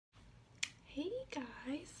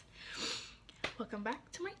guys, welcome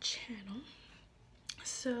back to my channel.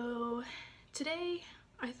 So today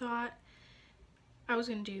I thought I was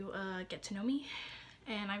gonna do a get to know me,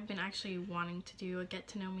 and I've been actually wanting to do a get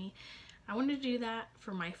to know me. I wanted to do that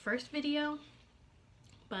for my first video,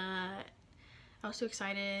 but I was too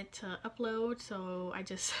excited to upload, so I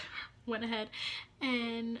just went ahead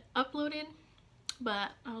and uploaded.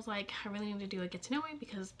 But I was like, I really need to do a get to know me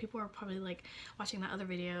because people are probably like watching that other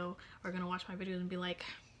video or gonna watch my videos and be like,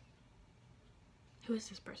 who is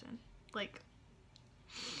this person? Like,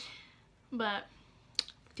 but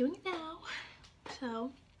doing it now.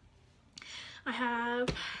 So I have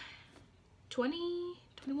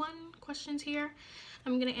 21 questions here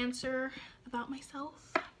I'm gonna answer about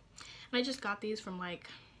myself. And I just got these from like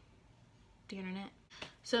the internet.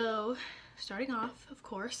 So starting off, of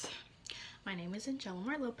course, my name is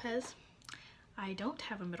Angelimar Lopez. I don't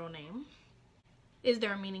have a middle name. Is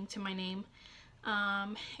there a meaning to my name?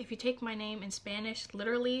 If you take my name in Spanish,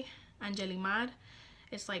 literally, Angelimar,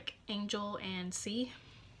 it's like angel and sea.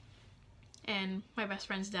 And my best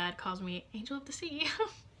friend's dad calls me Angel of the Sea.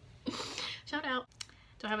 Shout out.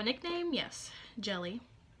 Do I have a nickname? Yes, Jelly.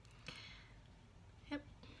 Yep,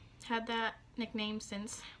 had that nickname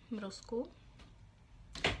since middle school.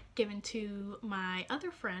 Given to my other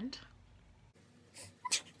friend.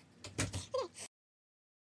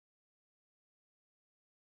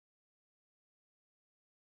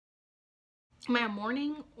 Am I a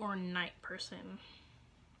morning or night person?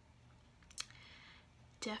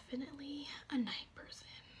 Definitely a night person.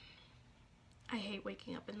 I hate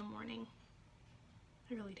waking up in the morning.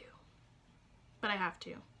 I really do. But I have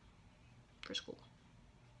to for school.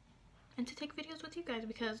 And to take videos with you guys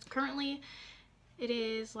because currently it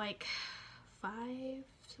is like 5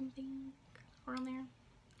 something around there.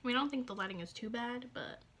 I mean, I don't think the lighting is too bad,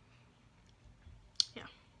 but yeah.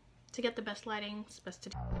 To get the best lighting, it's best to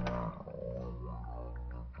do.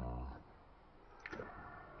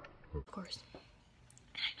 Of course.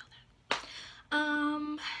 And I know that.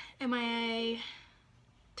 Am I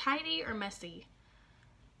tidy or messy?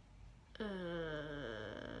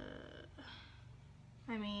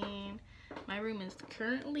 I mean, my room is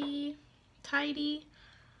currently tidy,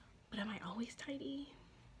 but am I always tidy?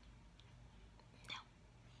 No.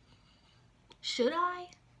 Should I?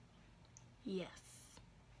 Yes.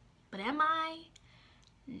 But am I?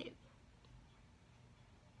 No.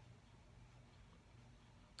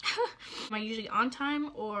 Am I usually on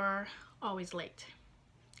time or always late?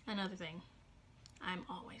 Another thing, I'm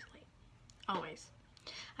always late. Always.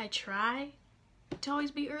 I try to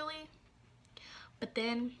always be early, but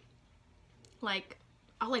then like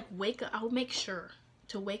I'll wake up, I'll make sure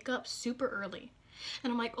to wake up super early.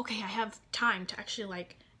 And I'm like, okay, I have time to actually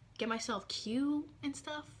like get myself cute and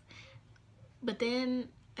stuff. But then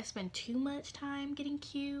I spend too much time getting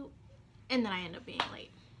cute and then I end up being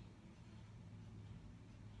late.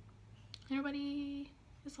 Everybody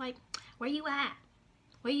is like, where you at?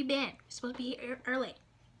 Where you been? You're supposed to be here early.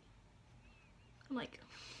 I'm like,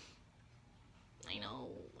 I know.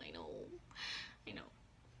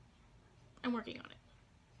 I'm working on it.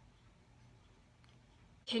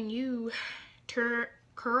 Can you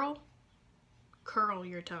curl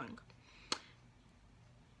your tongue?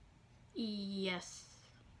 Yes.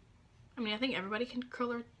 I mean, I think everybody can curl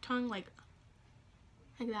their tongue like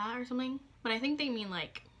that or something. But I think they mean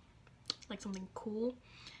like something cool.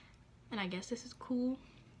 And I guess this is cool.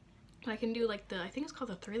 I can do like I think it's called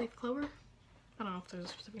the 3-leaf clover. I don't know if there's a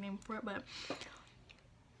specific name for it, but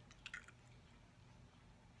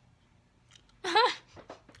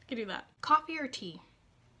I can do that. Coffee or tea?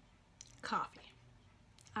 Coffee.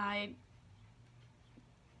 I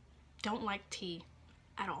don't like tea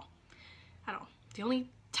at all. At all. The only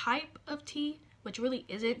type of tea, which really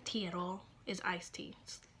isn't tea at all, is iced tea.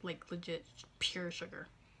 It's like legit pure sugar.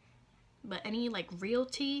 But any like real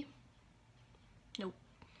tea, nope.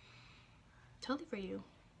 Totally for you.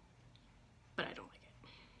 But I don't like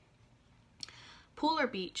it. Pool or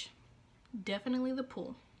beach? Definitely the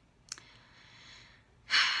pool.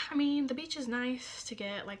 I mean, the beach is nice to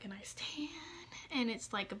get like a nice tan, and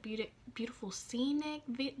it's like a beautiful scenic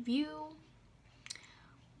view.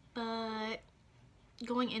 But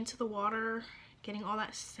going into the water, getting all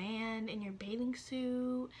that sand in your bathing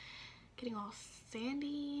suit, getting all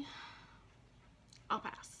sandy, I'll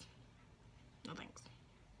pass. No thanks.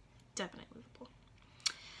 Definitely the pool.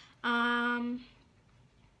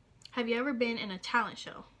 Have you ever been in a talent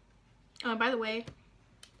show? Oh, by the way,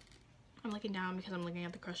 I'm looking down because I'm looking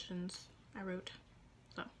at the questions I wrote.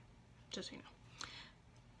 So, just so you know.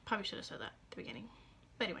 Probably should have said that at the beginning.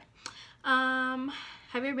 But anyway, have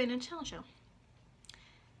you ever been in a talent show?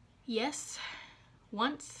 Yes,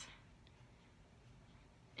 once,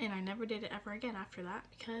 and I never did it ever again after that,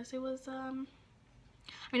 because it was I mean,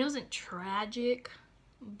 it wasn't tragic,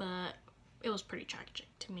 but it was pretty tragic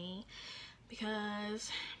to me,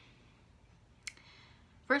 because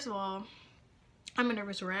first of all, I'm a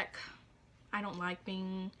nervous wreck. I don't like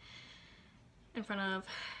being in front of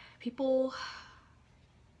people.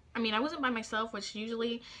 I mean, I wasn't by myself, which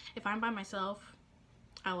usually if I'm by myself,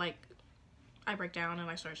 I break down and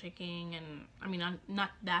I start shaking, and I mean, I'm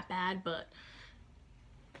not that bad, but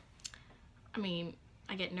I mean,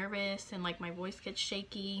 I get nervous and like my voice gets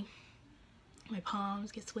shaky, my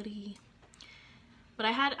palms get sweaty. But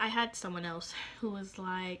I had someone else who was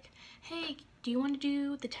like, hey, do you want to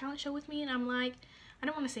do the talent show with me? And I'm like, I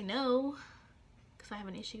don't want to say no, because I have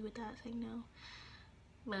an issue with that, saying no.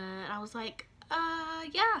 But I was like,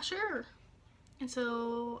 yeah, sure. And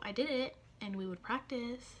so I did it, and we would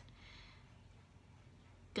practice.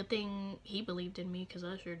 Good thing he believed in me, because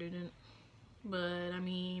I sure didn't. But I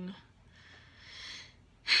mean,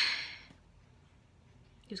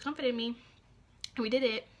 he was confident in me, and we did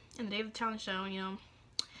it. And the day of the talent show, you know,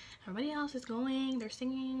 everybody else is going, they're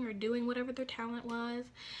singing or doing whatever their talent was.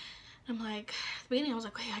 I'm like, at the beginning I was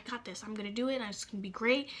like, hey, I got this, I'm gonna do it, and it's gonna be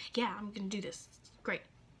great. Yeah, I'm gonna do this, it's great.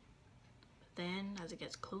 But then as it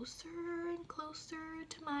gets closer and closer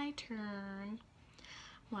to my turn,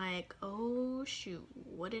 I'm like, oh shoot,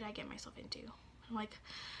 what did I get myself into? I'm like,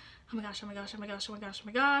 oh my gosh, oh my gosh, oh my gosh, oh my gosh, oh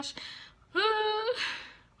my gosh.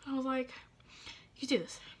 I was like, you do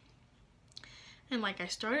this. And like, I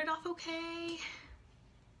started off okay,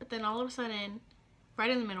 but then all of a sudden, right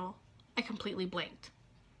in the middle, I completely blanked.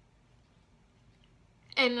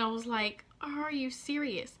 And I was like, are you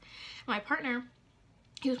serious? My partner,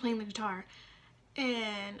 he was playing the guitar,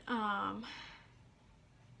 and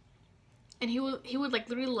he would like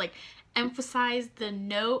literally like emphasize the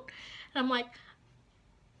note, and I'm like,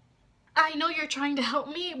 I know you're trying to help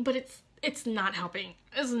me, but it's not helping.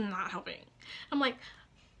 It's not helping. I'm like,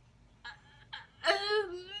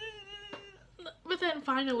 but then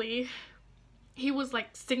finally, he was like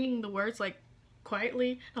singing the words like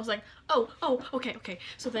quietly. I was like, oh, okay.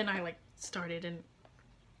 So then I like started, and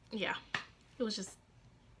yeah, it was just,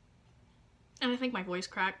 and I think my voice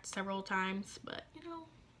cracked several times, but you know,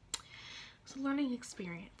 it was a learning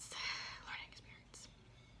experience.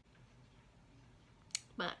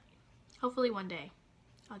 But hopefully one day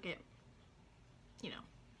I'll get, you know,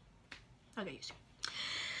 I'll get used to it.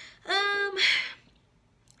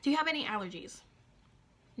 Do you have any allergies?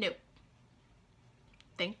 No.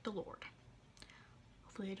 Thank the Lord.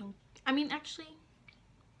 Hopefully I don't, I mean, actually,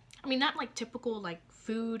 I mean, not like typical like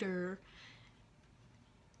food or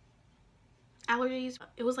allergies.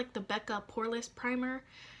 It was like the Becca Poreless primer.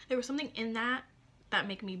 There was something in that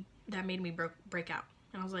made me break out,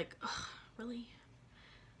 and I was like, ugh, really?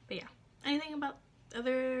 But yeah, anything about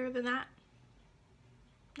other than that?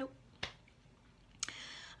 Nope.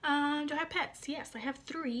 Do I have pets? Yes, I have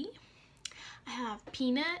 3. I have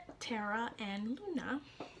Peanut, Tara, and Luna.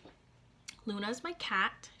 Luna is my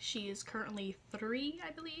cat. She is currently 3,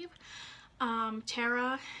 I believe.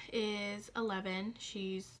 Tara is 11.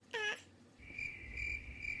 She's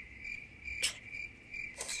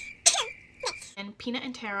and Peanut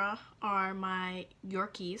and Tara are my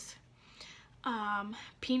Yorkies.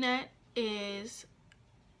 Peanut is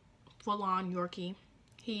full-on Yorkie.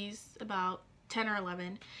 He's about 10 or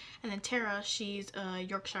 11. And then Tara, she's a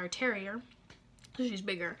Yorkshire Terrier, so she's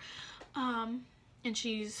bigger. And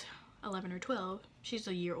she's 11 or 12. She's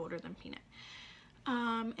a year older than Peanut.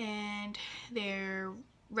 And they're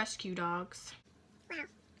rescue dogs. Wow,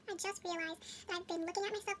 I just realized that I've been looking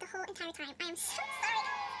at myself the whole entire time. I am so sorry.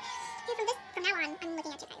 Here, from now on, I'm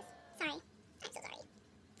looking at you guys. Sorry. I'm so sorry.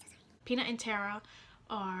 Peanut and Tara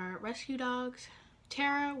are rescue dogs.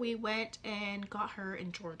 Tara, we went and got her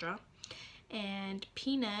in Georgia. And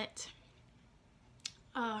Peanut,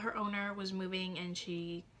 her owner was moving and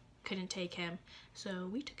she couldn't take him, so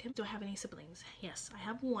we took him. Do I have any siblings? Yes, I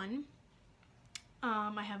have one.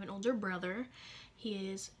 I have an older brother. He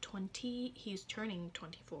is 20. He's turning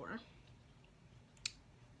 24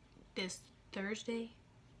 this Thursday.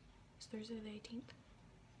 Is Thursday the 18th?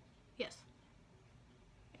 Yes,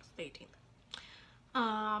 the 18th.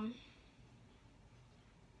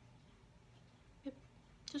 Yep,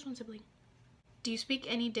 just one sibling. Do you speak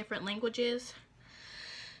any different languages?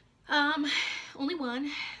 Only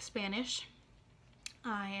one, Spanish.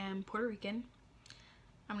 I am Puerto Rican.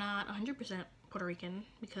 I'm not 100% Puerto Rican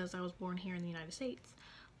because I was born here in the United States,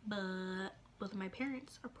 but both of my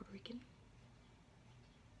parents are Puerto Rican.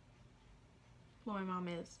 Well, my mom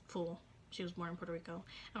is full. She was born in Puerto Rico,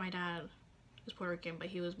 and my dad is Puerto Rican, but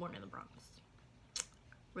he was born in the Bronx.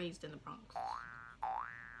 raised in the Bronx.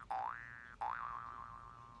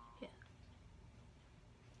 Yeah.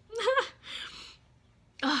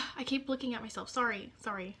 I keep looking at myself. Sorry.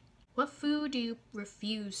 What food do you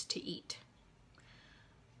refuse to eat?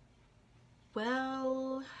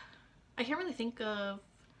 Well, I can't really think of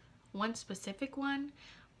one specific one,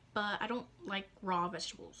 but I don't like raw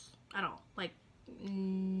vegetables at all. Like,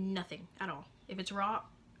 nothing at all. If it's raw,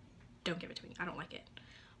 don't give it to me. I don't like it.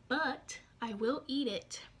 But I will eat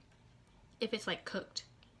it if it's like cooked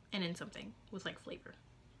and in something with like flavor,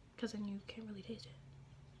 because then you can't really taste it.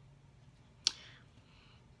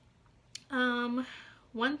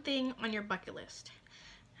 One thing on your bucket list.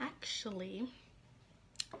 Actually,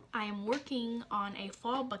 I am working on a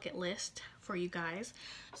fall bucket list for you guys,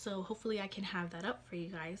 so hopefully I can have that up for you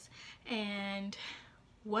guys. And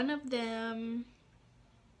one of them,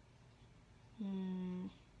 I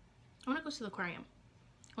want to go to the aquarium.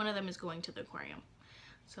 One of them is going to the aquarium,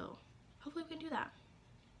 so hopefully we can do that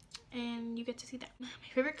and you get to see that. My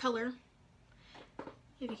favorite color,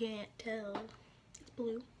 if you can't tell, it's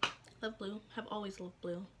blue. Love blue. Have always loved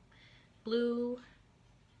blue. Blue,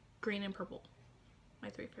 green, and purple. My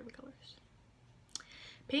 3 favorite colors.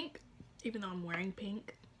 Pink, even though I'm wearing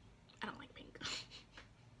pink, I don't like pink.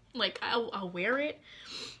 Like, I'll wear it,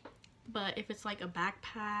 but if it's like a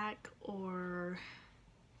backpack or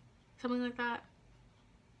something like that,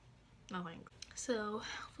 no thanks. So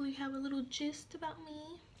hopefully you have a little gist about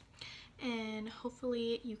me, and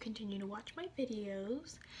hopefully you continue to watch my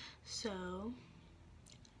videos. So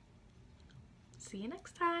see you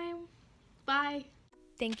next time. Bye.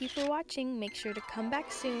 Thank you for watching. Make sure to come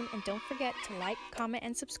back soon, and don't forget to like, comment,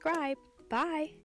 and subscribe. Bye.